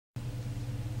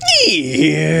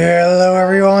Hello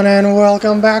everyone and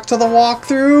welcome back to the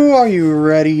walkthrough. Are you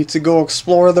ready to go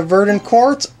explore the Verdant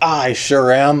Court? I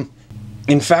sure am.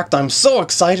 In fact, I'm so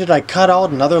excited I cut out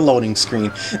another loading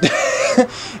screen.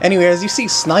 Anyway, as you see,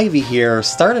 Snivy here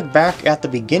started back at the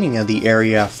beginning of the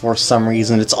area for some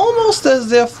reason. It's almost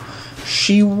as if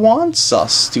she wants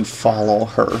us to follow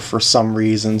her for some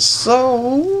reason,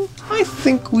 so I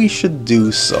think we should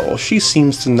do so. She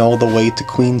seems to know the way to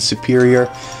Queen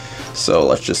Superior. So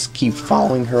let's just keep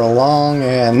following her along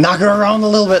and knock her around a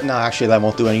little bit. No, actually that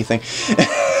won't do anything.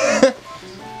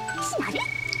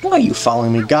 Why are you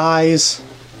following me, guys?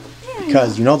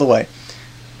 Because you know the way.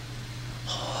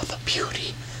 Oh, the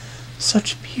beauty.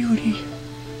 Such beauty.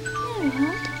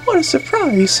 What a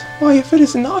surprise. Why, if it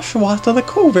isn't Oshawott, the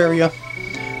Cove area.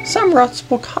 Samrat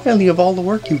spoke highly of all the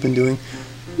work you've been doing.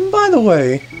 By the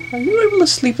way, are you able to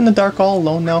sleep in the dark all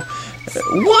alone now?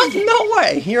 What? No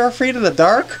way! You're afraid of the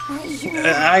dark?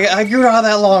 I grew out of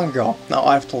that long ago. No,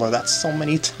 I've told her that so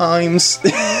many times.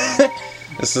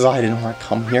 This is why I didn't want to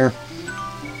come here.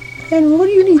 And what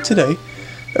do you need today?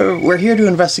 We're here to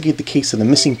investigate the case of the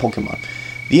missing Pokemon.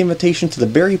 The invitation to the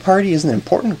berry party is an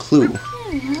important clue.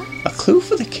 A clue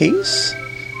for the case?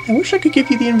 I wish I could give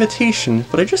you the invitation,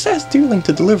 but I just asked Deerling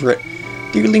to deliver it.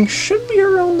 Deerling should be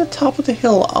around the top of the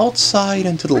hill outside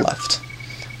and to the left.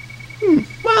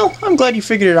 Well, I'm glad you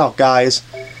figured it out, guys.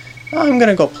 I'm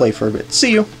gonna go play for a bit.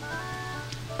 See you.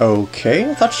 Okay,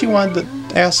 I thought she wanted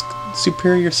to ask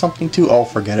Superior something too. Oh,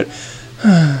 forget it.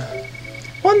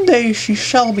 One day she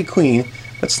shall be queen,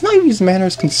 but Snivy's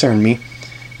manners concern me.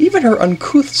 Even her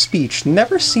uncouth speech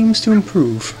never seems to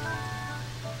improve.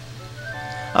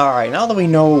 Alright, now that we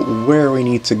know where we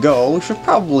need to go, we should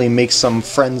probably make some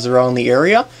friends around the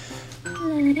area.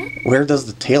 Where does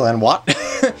the tail end? What?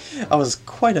 I was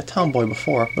quite a tomboy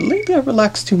before, but lately I've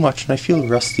relaxed too much and I feel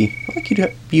rusty. I'd like you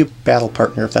to be a battle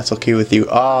partner if that's okay with you.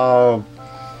 Even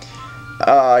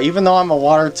though I'm a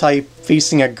water type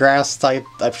facing a grass type,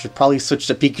 I should probably switch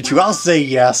to Pikachu. I'll say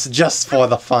yes, just for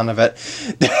the fun of it.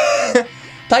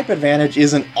 Type advantage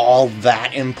isn't all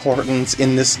that important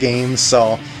in this game,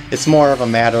 so it's more of a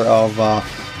matter of,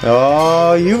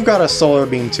 oh, you've got a solar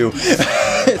beam too.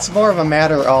 It's more of a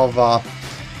matter of,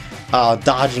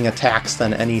 dodging attacks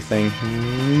than anything.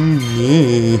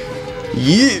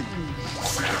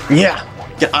 Yeah!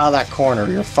 Get out of that corner.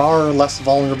 You're far less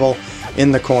vulnerable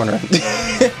in the corner.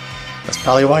 That's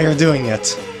probably why you're doing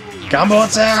it. Combo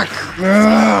attack!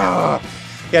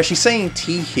 Yeah, she's saying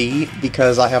tee-hee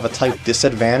because I have a type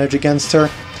disadvantage against her.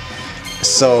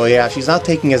 So yeah, she's not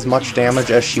taking as much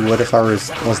damage as she would if I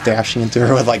was dashing into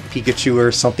her with like Pikachu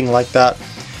or something like that.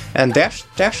 And dash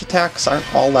attacks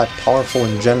aren't all that powerful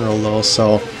in general though,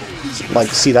 so like,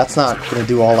 see, that's not gonna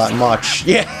do all that much.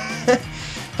 Yeah.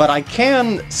 But I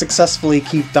can successfully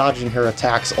keep dodging her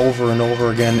attacks over and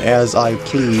over again as I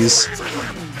please.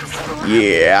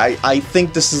 Yeah, I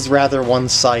think this is rather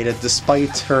one-sided,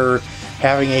 despite her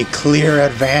having a clear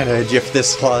advantage if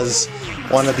this was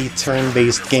one of the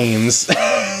turn-based games.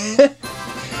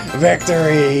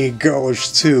 Victory goes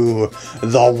to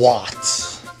the Watt.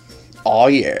 Oh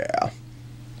yeah.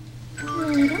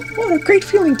 What a great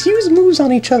feeling to use moves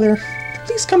on each other.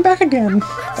 Please come back again.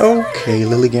 Okay,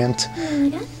 Lilligant.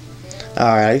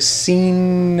 Alright, I've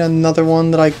seen another one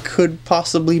that I could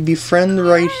possibly befriend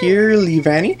right here,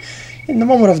 Leavanny. In the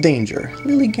moment of danger,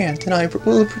 Lilligant and I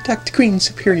will protect Queen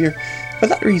Superior. For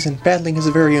that reason, battling is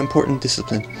a very important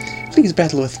discipline. Please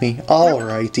battle with me.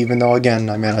 Alright, even though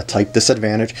again I'm at a type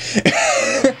disadvantage.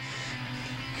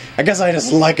 I guess I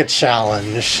just like a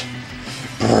challenge.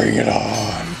 Bring it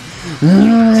on!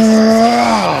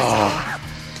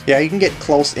 Yeah, you can get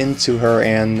close into her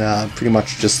and pretty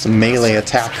much just melee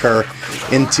attack her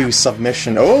into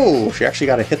submission. Oh, she actually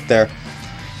got a hit there.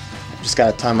 Just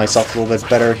gotta time myself a little bit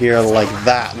better here, like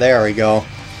that. There we go.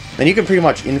 And you can pretty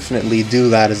much infinitely do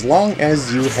that as long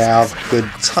as you have good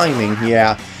timing.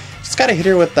 Yeah, just gotta hit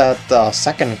her with that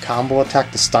second combo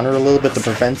attack to stun her a little bit to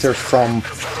prevent her from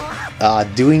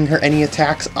doing her any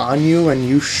attacks on you, and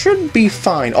you should be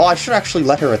fine. Oh, I should actually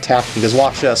let her attack me, because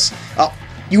watch this. Oh,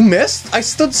 you missed? I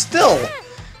stood still!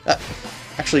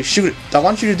 Actually, shoot. I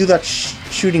want you to do that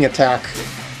shooting attack.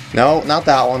 No, not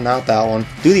that one, not that one.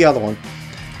 Do the other one.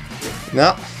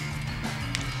 No.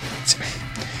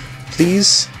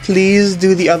 Please, please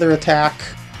do the other attack.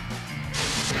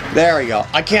 There we go.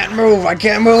 I can't move, I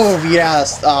can't move!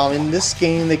 Yes, in this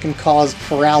game they can cause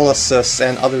paralysis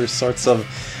and other sorts of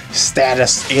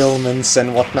status ailments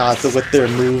and whatnot with their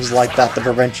moves like that to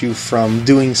prevent you from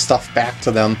doing stuff back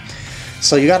to them.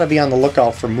 So you gotta be on the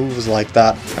lookout for moves like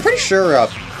that. I'm pretty sure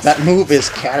that move is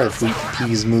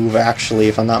Caterpie's move, actually,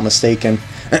 if I'm not mistaken.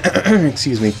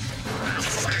 Excuse me.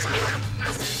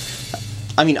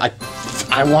 I mean, I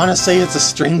want to say it's a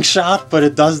string shot, but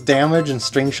it does damage, and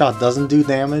string shot doesn't do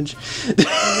damage.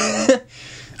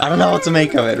 I don't know what to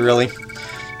make of it, really.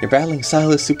 Your battling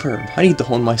style is superb. I need to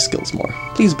hone my skills more.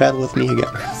 Please battle with me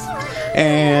again.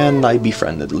 And I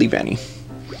befriended Leavanny.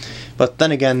 But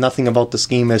then again, nothing about this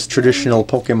game is traditional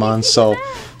Pokemon, so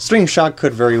string shot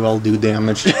could very well do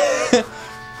damage.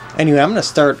 Anyway, I'm gonna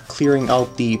start clearing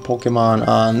out the Pokemon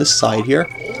on this side here.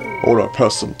 Or I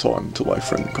pass some time until my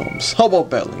friend comes. How about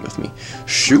battling with me?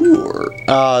 Sure.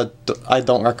 I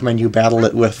don't recommend you battle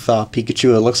it with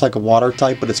Pikachu. It looks like a water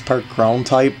type, but it's part ground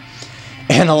type.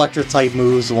 And electric type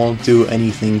moves won't do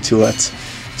anything to it.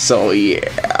 So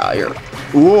yeah, you're...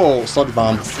 Whoa, Sludge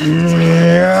Bomb.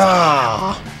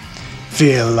 Yeah.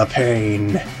 Feel the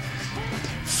pain.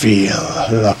 Feel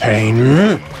the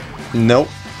pain. Nope.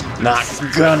 Not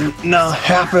gonna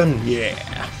happen. Yeah.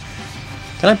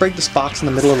 Can I break this box in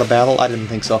the middle of the battle? I didn't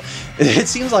think so. It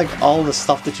seems like all the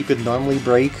stuff that you could normally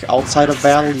break outside of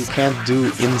battle, you can't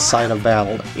do inside of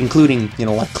battle. Including, you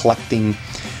know, like collecting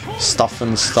stuff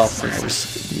and stuff. And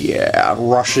just, yeah,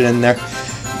 rush it in there.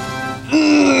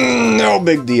 No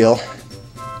big deal.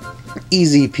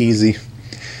 Easy peasy.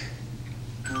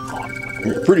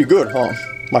 You're pretty good, huh?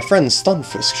 My friend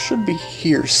Stunfisk should be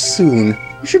here soon.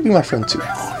 You should be my friend too.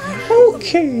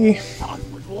 Okay.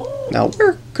 Now,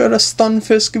 where could a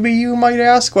Stunfisk be, you might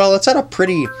ask? Well, it's at a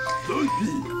pretty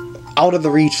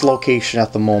out-of-the-reach location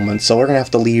at the moment, so we're going to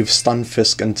have to leave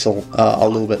Stunfisk until a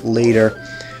little bit later.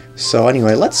 So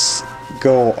anyway, let's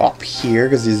go up here,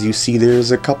 because as you see,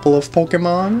 there's a couple of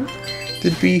Pokemon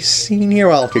to be seen here.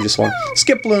 Well, okay, just one.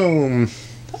 Skiploom!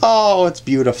 Oh, it's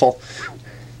beautiful.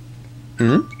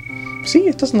 See,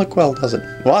 it doesn't look well, does it?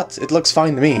 What? It looks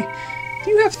fine to me. Do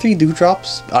you have 3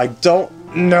 dewdrops? I don't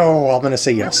know. I'm gonna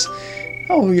say yes.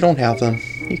 Oh, you don't have them.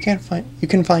 You can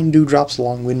find dewdrops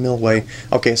along Windmill Way.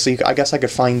 Okay, so I guess I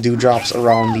could find dewdrops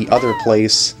around the other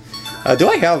place. Do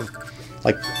I have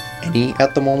like any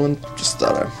at the moment? Just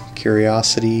out of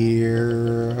curiosity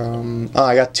here. Oh,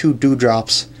 I got 2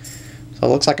 dewdrops. So it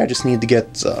looks like I just need to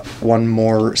get one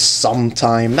more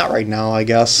sometime. Not right now, I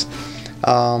guess.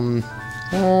 I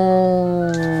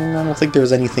don't think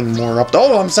there's anything more up.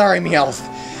 Oh, I'm sorry, Meowth.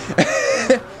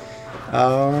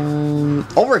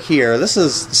 Over here, this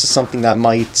is something that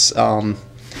might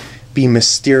be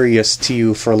mysterious to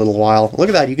you for a little while. Look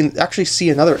at that, you can actually see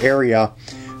another area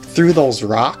through those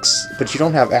rocks, but you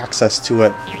don't have access to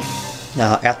it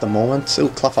at the moment. Ooh,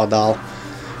 Clefairdal.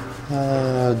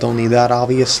 Don't need that,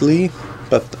 obviously,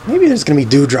 but maybe there's gonna be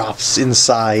dewdrops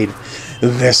inside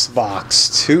this box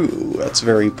too. That's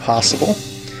very possible.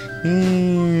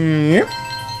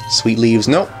 Sweet leaves,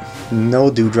 nope.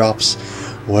 No dewdrops.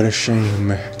 What a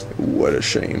shame. What a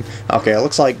shame. Okay, it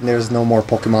looks like there's no more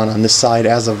Pokemon on this side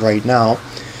as of right now.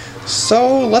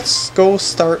 So let's go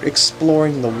start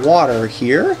exploring the water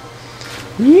here.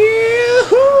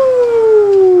 Yahoo!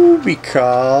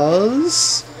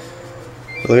 Because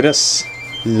look at this.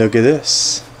 Look at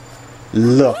this.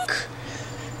 Look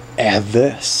at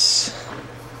this.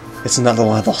 It's another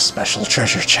one of those special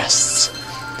treasure chests.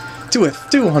 With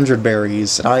 200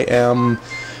 berries. I am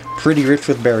pretty rich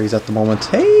with berries at the moment.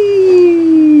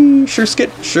 Hey! Sure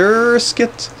skit. Sure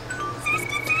skit.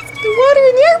 The water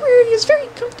in the area is very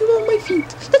comfortable on my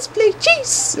feet. Let's play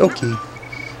chase. Okay.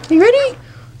 You ready?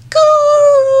 Go!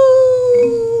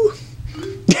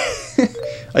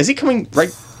 Is he coming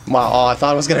right... Wow, oh, I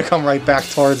thought it was going to come right back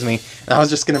towards me. And I was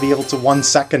just going to be able to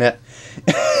 1-second it.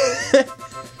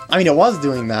 I mean, it was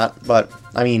doing that, but,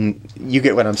 I mean, you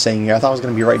get what I'm saying here. I thought it was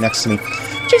going to be right next to me.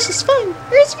 Chase is fun. Or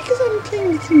it's because I'm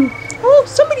playing with you. Oh,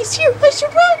 somebody's here. I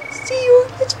should run. See you.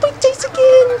 Let's play chase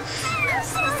again.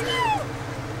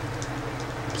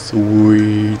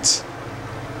 Sweet.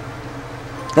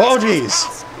 Oh,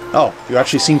 jeez. Oh, you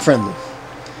actually seem friendly.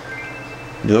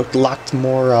 You looked a lot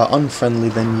more unfriendly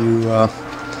than you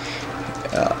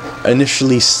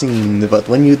initially seemed, but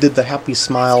when you did the happy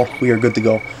smile, we are good to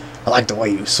go. I like the way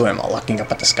you swim while looking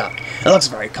up at the sky. It looks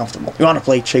very comfortable. You want to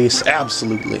play chase?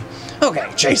 Absolutely. Okay,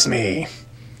 chase me.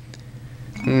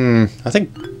 I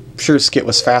think Sure Skit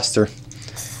was faster.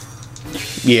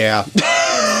 Yeah.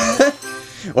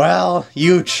 Well,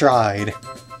 you tried.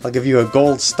 I'll give you a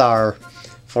gold star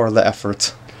for the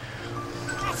effort.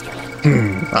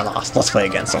 I lost. Let's play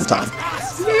again sometime.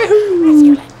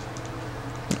 Yahoo!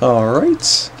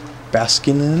 Alright.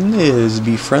 Basculin is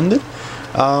befriended.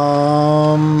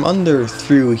 Under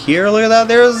through here, look at that,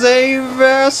 there's a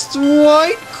vast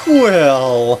white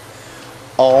quill.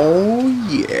 Oh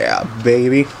yeah,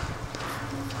 baby.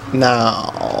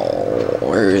 Now,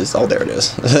 where is, oh there it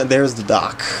is. There's the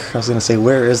dock. I was gonna say,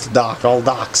 where is the dock? All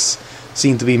docks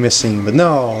seem to be missing, but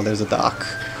no, there's a dock.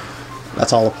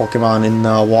 That's all the Pokemon in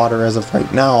the water as of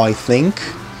right now, I think.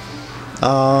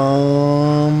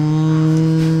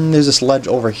 There's this ledge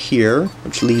over here,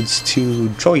 which leads to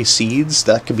Joy Seeds.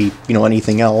 That could be, you know,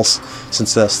 anything else,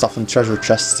 since the stuff in treasure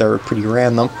chests are pretty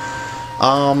random.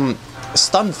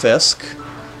 Stunfisk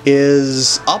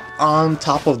is up on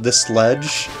top of this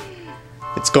ledge.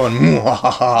 It's going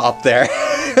up there,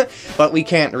 but we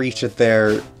can't reach it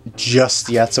there just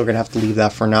yet, so we're gonna have to leave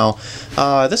that for now.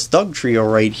 This Doug trio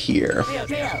right here.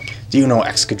 Do you know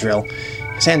Excadrill?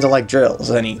 His hands are like drills,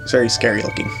 and he's very scary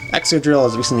looking. Excadrill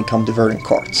has recently come to Verdant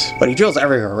Court, but he drills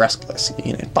everywhere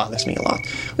restlessly, and it bothers me a lot.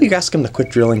 Will you ask him to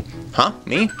quit drilling? Huh?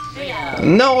 Me?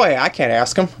 No way, I can't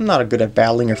ask him. I'm not good at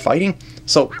battling or fighting,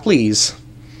 so please.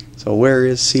 So where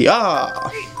is he?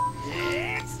 Ah!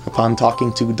 Upon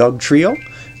talking to Doug Trio,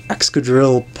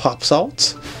 Excadrill pops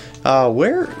out.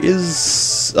 Where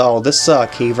is... Oh, this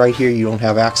cave right here you don't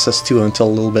have access to until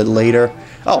a little bit later.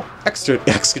 Oh,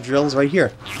 Excadrill's right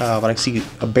here. But I see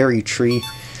a berry tree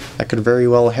that could very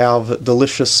well have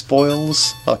delicious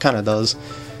spoils. Well, it kind of does.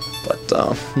 But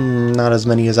not as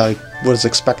many as I was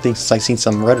expecting, since I've seen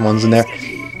some red ones in there.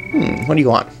 What do you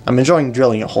want? I'm enjoying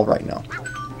drilling a hole right now.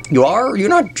 You are? You're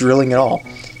not drilling at all.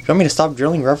 You want me to stop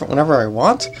drilling whenever I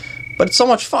want? But it's so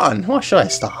much fun. Why should I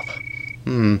stop?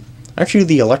 Aren't you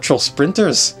the Electro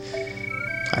Sprinters?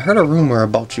 I heard a rumor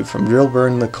about you from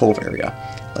Drillburn in the Cove area.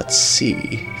 Let's see.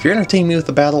 If you're entertaining me with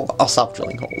the battle, I'll stop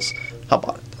drilling holes. How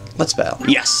about it? Let's battle.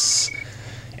 Yes!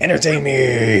 Entertain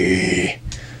me!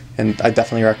 And I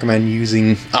definitely recommend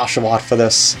using Oshawott for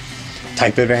this.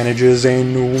 Type advantages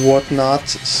and whatnot,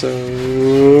 so...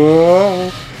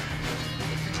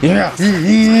 Yeah!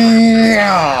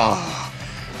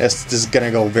 This is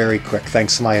gonna go very quick,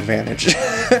 thanks to my advantage.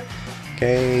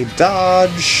 Okay,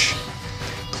 dodge,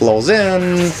 close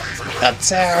in,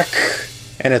 attack,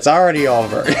 and it's already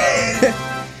over.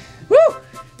 Woo!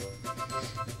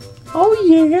 Oh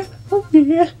yeah, oh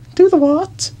yeah. Do the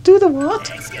what? Do the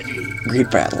what? Great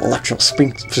battle, Electro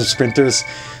Sprinters.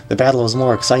 The battle was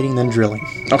more exciting than drilling.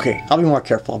 Okay, I'll be more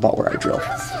careful about where I drill.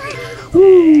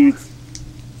 Woo!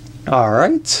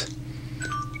 Alright.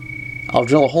 I'll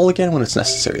drill a hole again when it's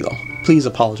necessary, though. Please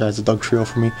apologize to Doug Trio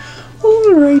for me.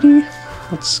 Alrighty.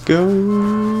 Let's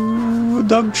go,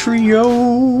 Doug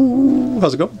Trio.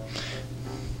 How's it going?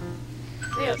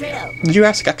 Did you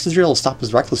ask Excadrill to stop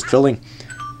his reckless drilling?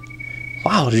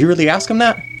 Wow, did you really ask him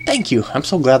that? Thank you. I'm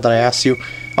so glad that I asked you.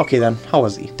 Okay then, how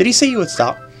was he? Did he say you would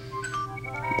stop?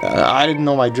 I didn't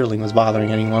know my drilling was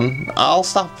bothering anyone. I'll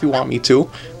stop if you want me to.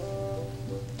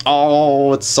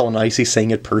 Oh, it's so nice he's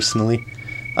saying it personally.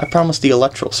 I promised the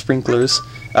Electro Sprinters.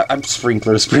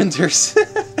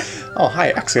 Oh,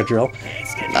 hi, Excadrill.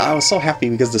 I was so happy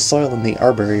because the soil in the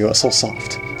arbor area was so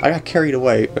soft. I got carried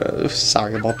away.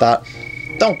 Sorry about that.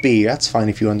 Don't be. That's fine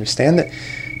if you understand it.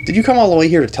 Did you come all the way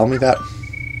here to tell me that?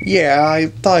 Yeah, I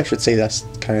thought I should say that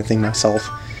kind of thing myself.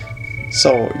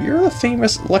 So, you're the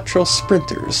famous Electro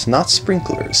Sprinters, not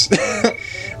sprinklers. I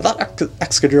thought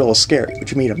Excadrill was scary, but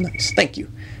you made him nice. Thank you,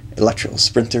 Electro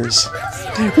Sprinters.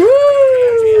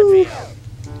 Woo!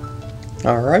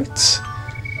 Alright.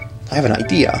 I have an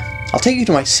idea. I'll take you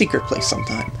to my secret place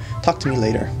sometime. Talk to me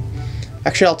later.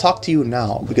 Actually, I'll talk to you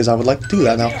now, because I would like to do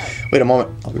that now. Wait a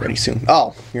moment. I'll be ready soon.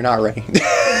 Oh, you're not ready.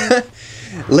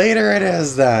 Later it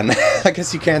is, then. I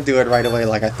guess you can't do it right away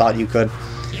like I thought you could.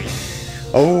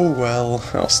 Oh, well.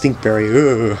 Oh, Stinkberry.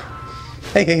 Ugh.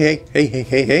 Hey, hey, hey, hey, hey,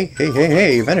 hey, hey, hey, hey,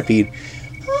 hey, Venipede.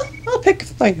 I'll pick a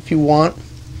fight if you want.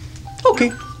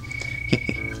 Okay.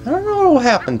 I don't know what will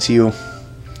happen to you.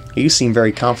 You seem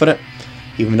very confident,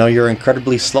 even though you're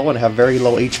incredibly slow and have very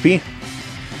low HP.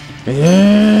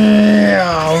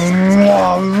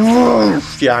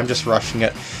 Yeah, I'm just rushing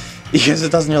it, because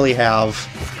it doesn't really have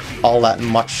all that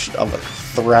much of a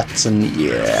threat, and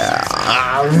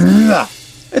yeah.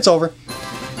 It's over.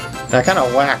 And I kind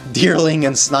of whacked Deerling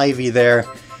and Snivy there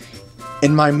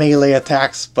in my melee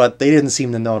attacks, but they didn't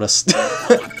seem to notice.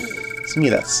 It's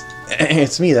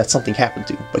me that something happened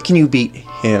to. But can you beat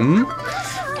him?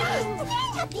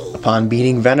 Upon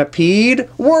beating Venipede,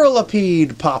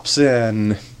 Whirlipede pops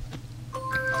in.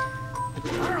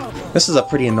 This is a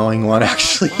pretty annoying one,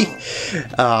 actually.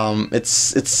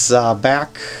 It's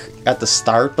back at the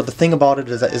start, but the thing about it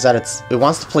is that it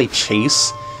wants to play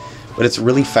chase, but it's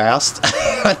really fast.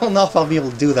 I don't know if I'll be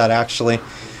able to do that, actually.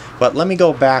 But let me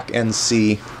go back and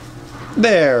see.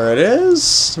 There it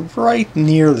is, right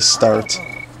near the start.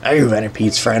 Are you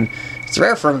Venipede's friend? It's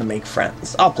rare for him to make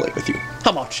friends. I'll play with you.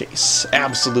 How about chase?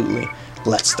 Absolutely.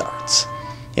 Let's start.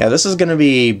 Yeah, this is gonna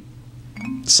be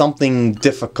something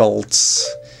difficult.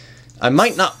 I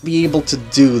might not be able to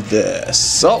do this.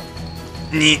 So,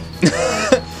 you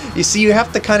see, you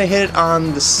have to kind of hit it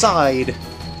on the side,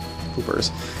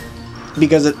 poopers,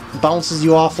 because it bounces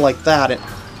you off like that. And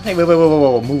hey, wait,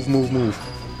 move.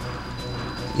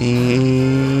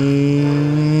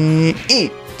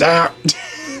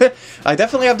 I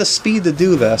definitely have the speed to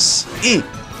do this.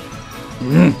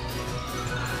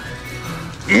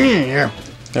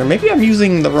 Or maybe I'm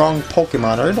using the wrong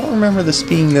Pokemon, or I don't remember this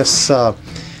being this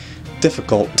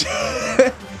difficult.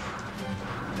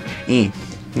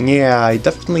 Yeah, it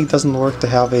definitely doesn't work to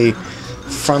have a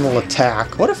frontal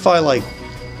attack. What if I, like,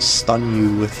 stun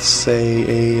you with,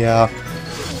 say, a,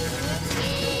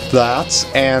 that,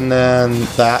 and then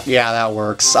that? Yeah, that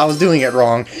works. I was doing it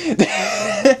wrong.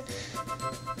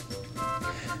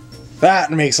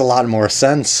 That makes a lot more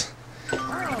sense.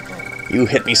 You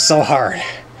hit me so hard.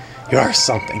 You are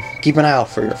something. Keep an eye out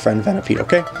for your friend Venipede,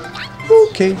 okay?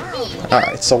 Okay.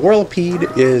 Alright, so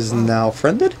Whirlipede is now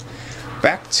friended.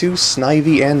 Back to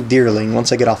Snivy and Deerling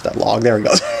once I get off that log. There we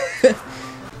go.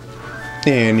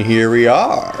 And here we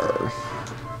are.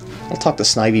 I'll talk to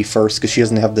Snivy first because she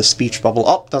doesn't have the speech bubble.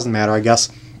 Oh, doesn't matter, I guess.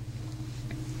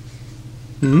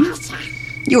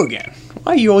 You again.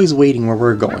 Why are you always waiting where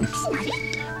we're going?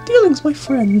 Deerling's my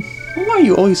friend. Why are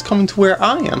you always coming to where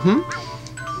I am,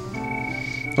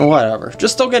 Whatever.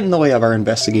 Just don't get in the way of our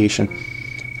investigation.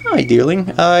 Hi,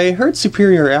 Deerling. I heard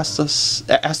Superior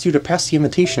asked you to pass the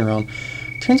invitation around.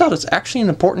 Turns out it's actually an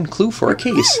important clue for a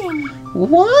case.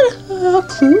 What? A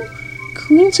clue?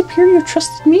 Queen Superior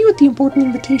trusted me with the important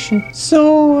invitation,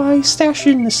 so I stashed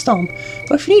it in the stump.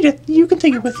 But if you need it, you can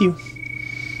take it with you.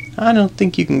 I don't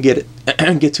think you can get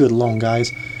to it alone,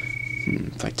 guys.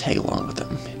 If I tag along with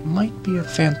them, it might be a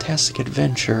fantastic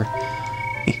adventure.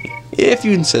 If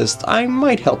you insist, I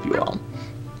might help you out.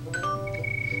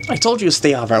 I told you to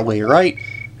stay out of our way, right?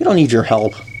 We don't need your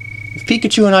help. If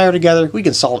Pikachu and I are together, we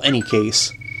can solve any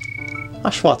case.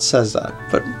 Ashwat says that,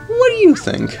 but what do you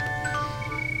think?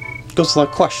 Goes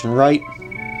without question, right?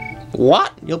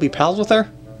 What? You'll be pals with her?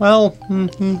 Well,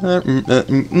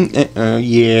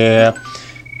 yeah.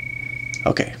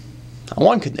 Okay. On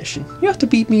one condition, you have to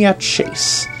beat me at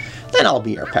Chase. Then I'll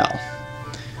be your pal.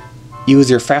 Use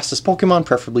your fastest Pokemon,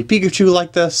 preferably Pikachu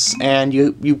like this, and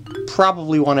you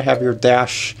probably want to have your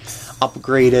dash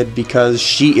upgraded because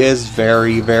she is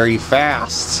very, very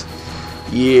fast.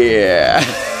 Yeah.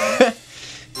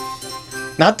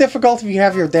 Not difficult if you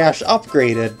have your dash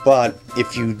upgraded, but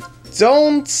if you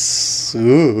don't...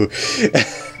 Ooh.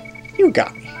 You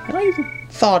got me. I even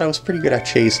thought I was pretty good at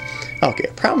Chase. Okay,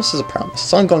 a promise is a promise,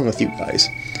 so I'm going with you guys.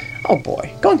 Oh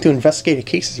boy, going to investigate a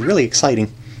case is really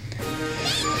exciting.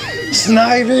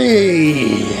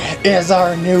 Snivy is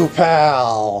our new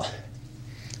pal!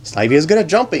 Snivy is good at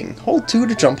jumping. Hold 2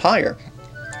 to jump higher.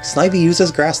 Snivy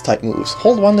uses Grass-type moves.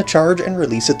 Hold 1 to charge and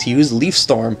release it to use Leaf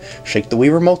Storm. Shake the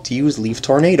Wii Remote to use Leaf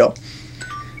Tornado.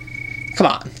 Come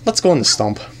on, let's go in the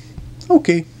stump.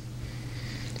 Okay.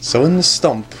 So in the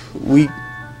stump, we...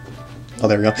 Oh,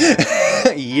 there we go.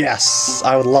 Yes!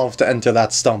 I would love to enter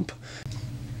that stump.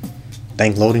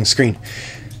 Dang, loading screen.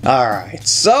 Alright,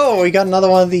 so we got another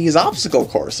one of these obstacle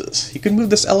courses. You can move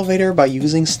this elevator by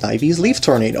using Snivy's Leaf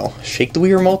Tornado. Shake the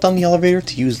Wii Remote on the elevator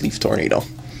to use Leaf Tornado.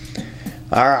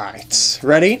 Alright,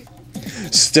 ready?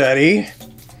 Steady.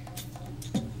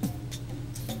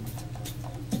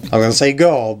 I was gonna say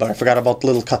go, but I forgot about the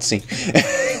little cutscene.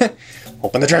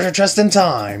 Open the treasure chest in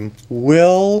time.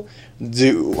 Will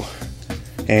do.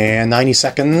 And 90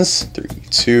 seconds. 3,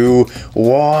 2,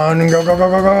 1, go, go, go,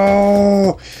 go,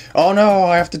 go! Oh no,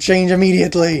 I have to change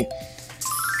immediately.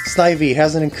 Snivy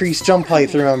has an increased jump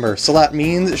height, remember, so that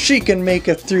means she can make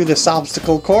it through this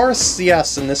obstacle course.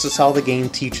 Yes, and this is how the game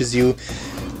teaches you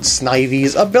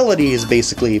Snivy's abilities,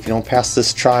 basically. If you don't pass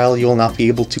this trial, you will not be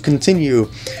able to continue.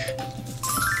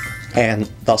 And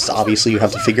thus, obviously, you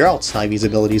have to figure out Snivy's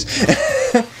abilities.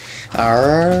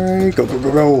 Alright, go, go,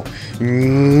 go, go.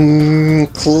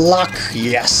 Clock,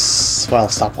 yes. Well,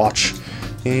 stopwatch.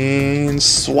 And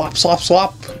swap, swap,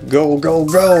 swap. Go, go,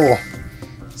 go.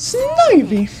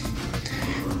 Snivy.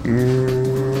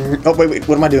 Oh, wait, wait,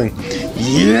 what am I doing?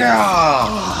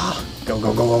 Yeah! Go,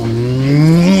 go, go, go.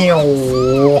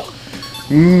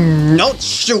 No,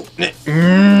 shoot.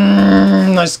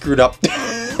 I screwed up.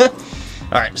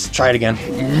 Alright, let's try it again.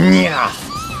 Yeah!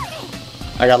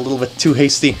 I got a little bit too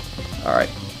hasty. Alright.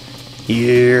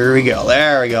 Here we go.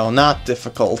 There we go. Not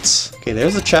difficult. Okay,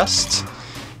 there's a chest.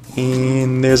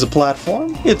 And there's a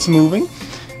platform. It's moving.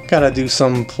 Gotta do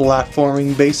some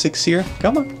platforming basics here.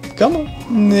 Come on. Come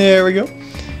on. There we go.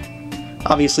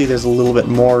 Obviously, there's a little bit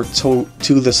more to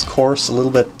this course. A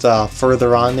little bit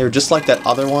further on there. Just like that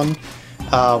other one.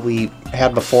 we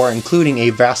had before, including a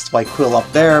vast Quill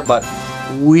up there, but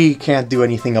we can't do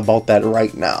anything about that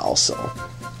right now, so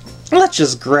let's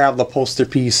just grab the poster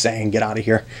piece and get out of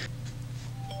here.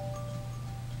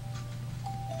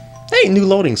 Hey, new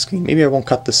loading screen. Maybe I won't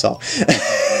cut this out.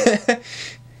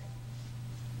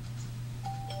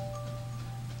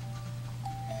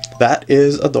 That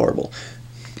is adorable.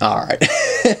 Alright.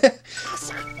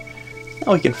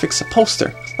 Now we can fix a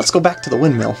poster. Let's go back to the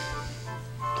windmill.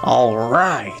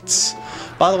 Alright.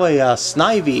 By the way,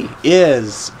 Snivy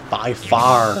is by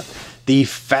far the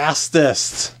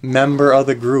fastest member of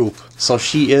the group. So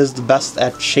she is the best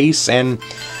at chase and,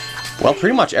 well,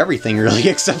 pretty much everything really,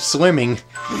 except swimming.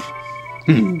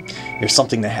 You're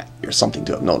something to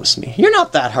have noticed me. You're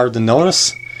not that hard to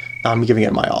notice. I'm giving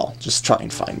it my all. Just try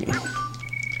and find me.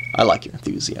 I like your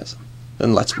enthusiasm.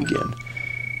 Then let's begin.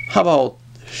 How about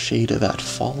the shade of that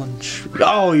fallen tree?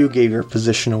 Oh, you gave your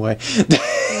position away.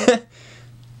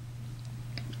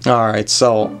 Alright,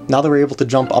 so now that we're able to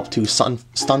jump up to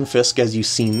Stunfisk, as you've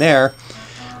seen there,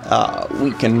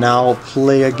 we can now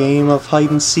play a game of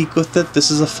hide and seek with it.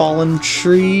 This is a fallen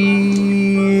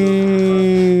tree.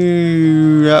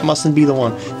 That mustn't be the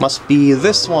one. Must be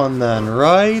this one then.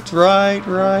 Right.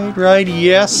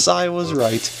 Yes, I was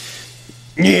right.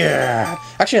 Yeah!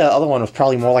 Actually, the other one was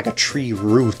probably more like a tree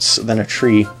roots than a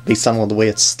tree, based on the way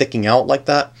it's sticking out like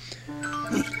that.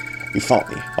 You found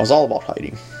me. I was all about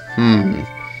hiding.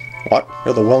 What?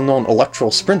 You're the well-known electro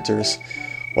sprinters.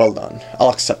 Well done. I'll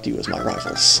accept you as my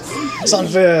rivals.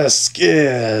 Stunfisk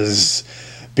is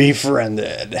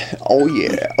befriended. Oh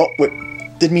yeah. Oh, wait.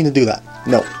 Didn't mean to do that.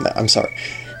 No, I'm sorry.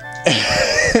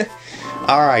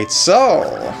 Alright,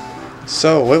 so,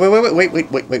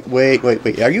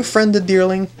 wait. Are you friended,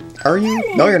 dearling? Are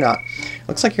you? No, you're not.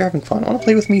 Looks like you're having fun. Want to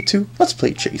play with me too? Let's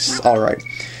play chase. Alright.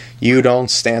 You don't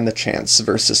stand a chance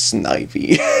versus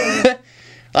Snivy.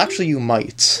 Actually, you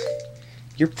might.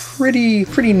 You're pretty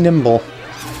nimble.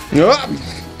 I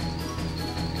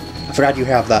forgot you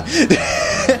have that.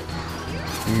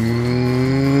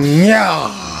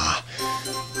 Yeah.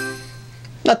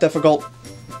 Not difficult,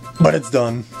 but it's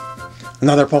done.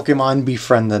 Another Pokemon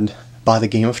befriended by the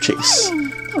game of chase.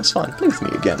 That was fun. Play with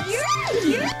me again.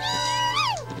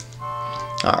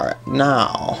 Alright,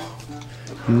 now.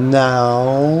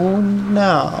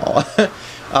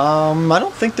 I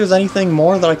don't think there's anything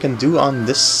more that I can do on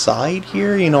this side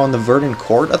here, you know, on the Verdant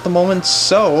Court at the moment,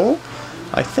 so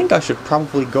I think I should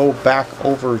probably go back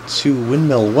over to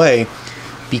Windmill Way,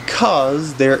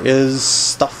 because there is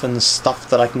stuff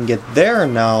that I can get there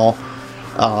now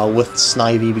with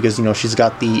Snivy, because, you know, she's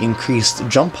got the increased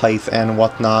jump height and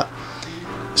whatnot.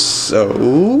 So,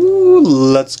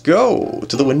 let's go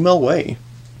to the Windmill Way.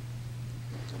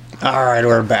 Alright,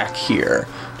 we're back here.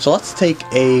 So let's take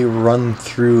a run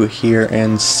through here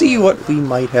and see what we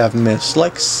might have missed.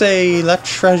 Like, say, that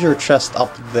treasure chest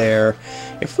up there.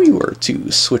 If we were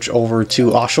to switch over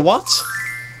to Oshawott.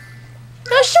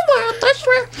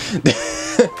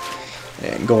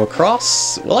 And go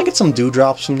across. Will I get some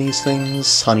dewdrops from these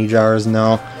things? Honey jars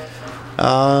now.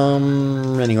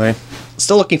 Anyway.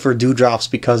 Still looking for dewdrops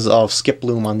because of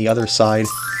Skiploom on the other side.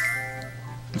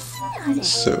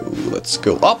 So let's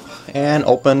go up and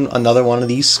open another one of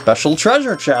these special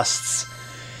treasure chests.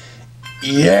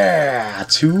 Yeah,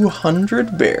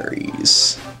 200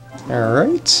 berries.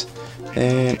 Alright.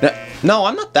 And no,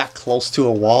 I'm not that close to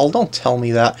a wall. Don't tell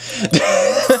me that.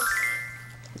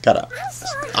 Gotta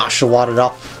Oshawott it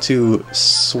up to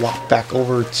swap back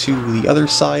over to the other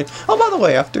side. Oh, by the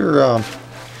way, after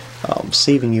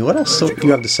saving you, what else do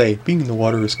you have to say? Being in the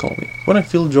water is calming. When I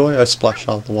feel joy, I splash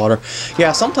out of the water.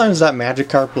 Yeah, sometimes that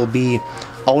Magikarp will be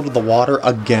out of the water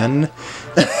again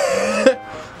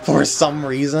for some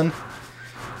reason.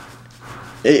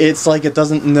 It's like it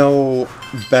doesn't know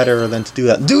better than to do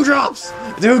that. Dewdrops!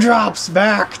 Dewdrops!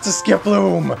 Back to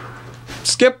Skiploom!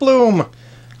 Skiploom!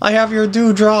 I have your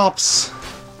dewdrops!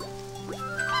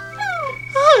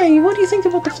 Hi, what do you think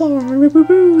about the flower?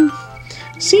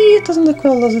 See, it doesn't look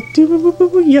well, does it?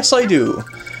 Yes, I do.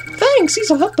 Thanks, these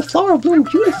will help the flower bloom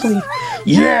beautifully.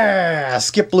 Yeah!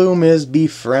 Skiploom is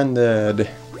befriended.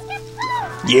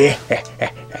 Yeah!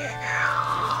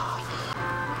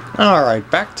 Alright,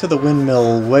 back to the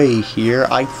Windmill Way here.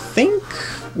 I think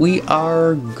we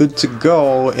are good to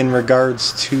go in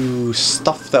regards to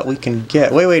stuff that we can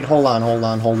get. Wait, hold on.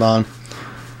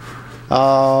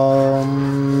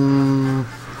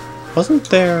 Wasn't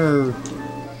there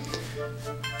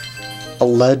a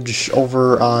ledge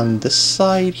over on this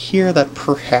side here that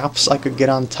perhaps I could get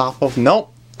on top of?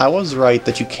 Nope, I was right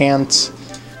that you can't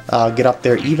get up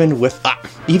there even with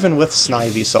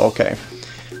Snivy, so okay.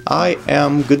 I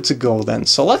am good to go then.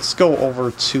 So let's go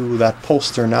over to that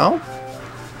poster now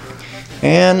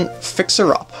and fix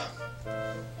her up.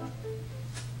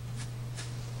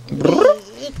 And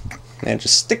it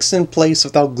just sticks in place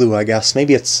without glue, I guess.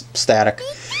 Maybe it's static.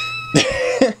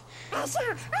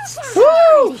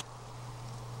 Woo!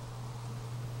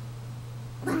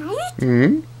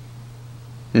 Hmm?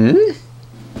 Hmm?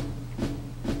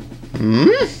 Hmm?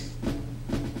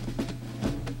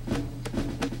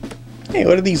 Hey,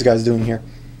 what are these guys doing here?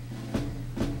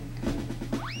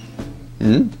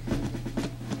 Hmm?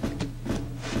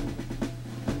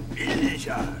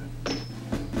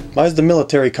 Why does the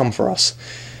military come for us?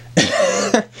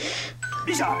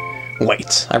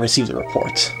 Wait, I received a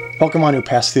report. Pokemon who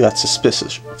passed through that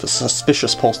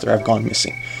suspicious poster have gone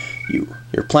missing.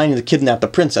 You're planning to kidnap the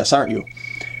princess, aren't you?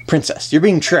 Princess, you're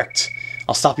being tricked.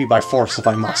 I'll stop you by force if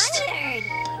I must.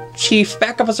 Chief,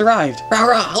 backup has arrived. Rah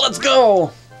rah, let's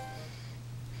go!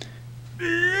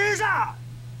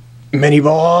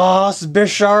 Mini-boss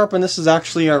Bisharp, and this is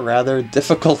actually a rather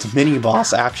difficult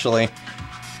mini-boss, actually.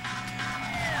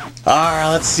 Alright,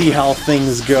 let's see how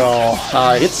things go.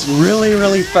 It's really,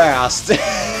 really fast.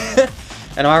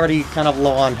 And I'm already kind of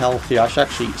low on health here. I should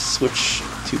actually switch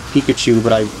to Pikachu,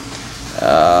 but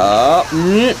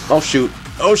oh shoot.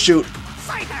 Oh shoot.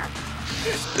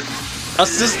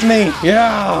 Assist me!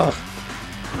 Yeah!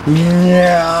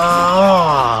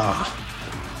 Yeah!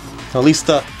 At least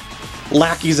the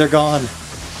lackeys are gone.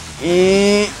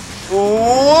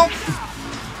 Oh,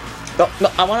 no,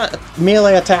 I want a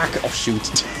melee attack. Oh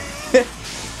shoot.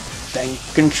 Dang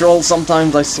control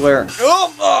sometimes, I swear.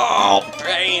 Oh,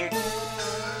 pain.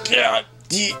 Yeah.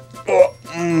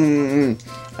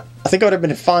 I think I would have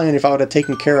been fine if I would have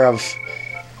taken care of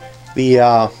the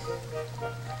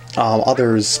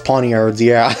others, Pawniards,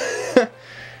 yeah.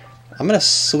 I'm gonna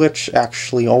switch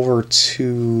actually over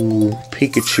to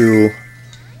Pikachu.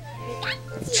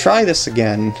 Try this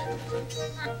again.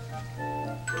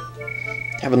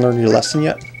 Haven't learned your lesson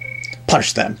yet?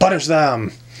 Punish them! Punish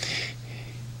them!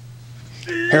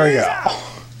 Here we go.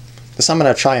 This time I'm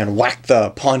gonna try and whack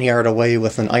the Pawniard away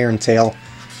with an Iron Tail.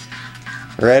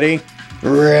 Ready?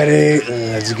 Ready?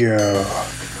 Let's go.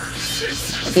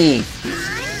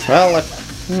 Well, it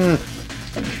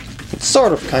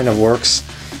sort of kind of works.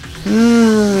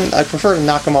 I'd prefer to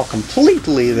knock them out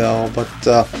completely though, but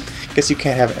I guess you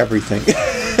can't have everything.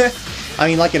 I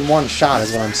mean, like in one shot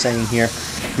is what I'm saying here.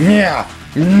 Yeah!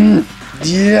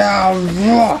 Yeah!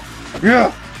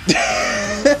 Yeah!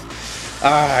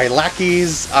 Alright,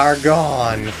 lackeys are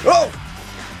gone. Oh!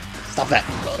 Stop that.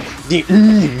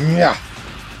 Yeah!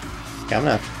 Okay, I'm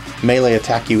gonna melee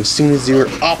attack you as soon as you're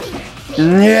up.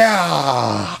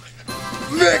 Yeah!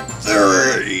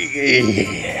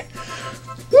 Victory!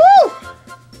 Woo!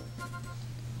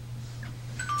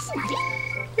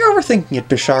 You're overthinking it,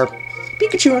 Bisharp.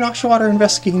 Pikachu and Oshawott are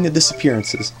investigating the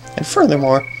disappearances. And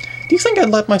furthermore, do you think I'd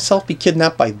let myself be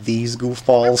kidnapped by these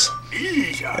goofballs?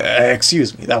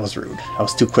 Excuse me, that was rude. I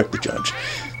was too quick to judge.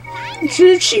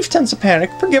 Chief tends to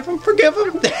panic. Forgive him, forgive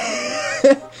him!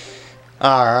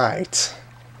 Alright.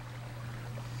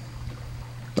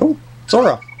 Oh,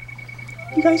 Zora.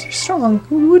 You guys are strong.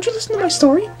 Would you listen to my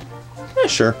story? Yeah,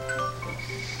 sure.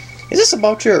 Is this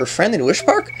about your friend in Wish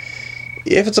Park?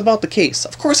 If it's about the case,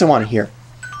 of course I want to hear.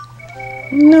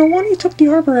 No, one who took the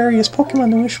Arbor Area's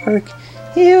Pokemon to Wish Park.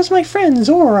 He was my friend,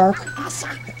 Zoroark.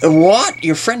 What?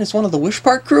 Your friend is one of the Wish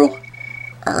Park crew?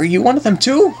 Are you one of them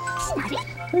too? Why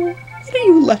do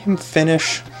you let him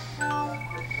finish?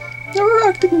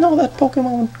 Zoroark didn't know that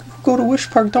Pokemon who go to Wish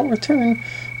Park don't return.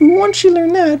 Once she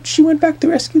learned that, she went back to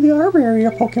rescue the Arbor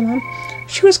Area Pokemon.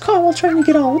 She was caught while trying to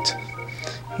get out.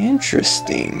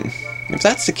 Interesting. If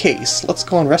that's the case, let's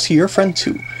go and rescue your friend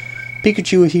too.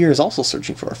 Pikachu here is also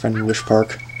searching for a friend in Wish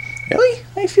Park. Really?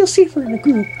 I feel safer in a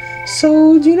group.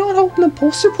 So, do you know how to open the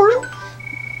poster portal?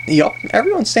 Yup,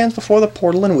 everyone stands before the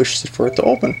portal and wishes for it to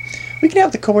open. We can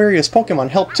have the co-area's Pokemon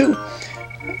help too.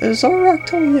 Zoroark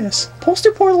told me this.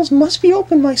 Poster portals must be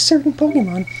opened by certain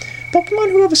Pokemon.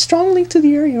 Pokemon who have a strong link to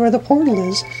the area where the portal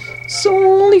is. So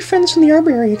only friends from the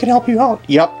Arbor area can help you out.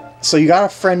 Yup, so you gotta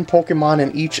friend Pokemon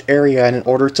in each area in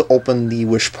order to open the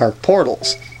Wish Park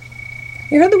portals.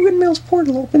 Here the Windmill's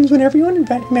portal opens when everyone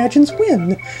imagines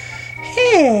wind.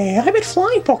 Hey, I bet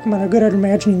flying Pokemon are good at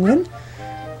imagining wind.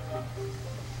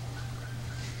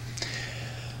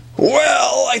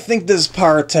 Well, I think this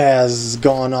part has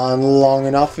gone on long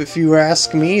enough if you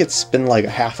ask me. It's been like a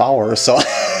half hour or so.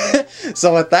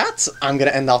 So with that, I'm going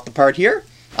to end off the part here.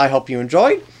 I hope you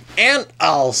enjoyed, and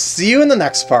I'll see you in the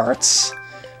next parts.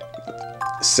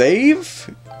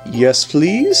 Save? Yes,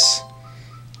 please.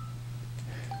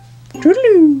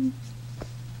 Toodaloo.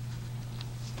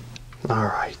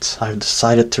 Alright, I've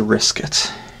decided to risk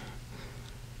it.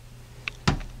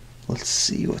 Let's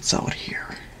see what's out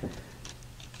here.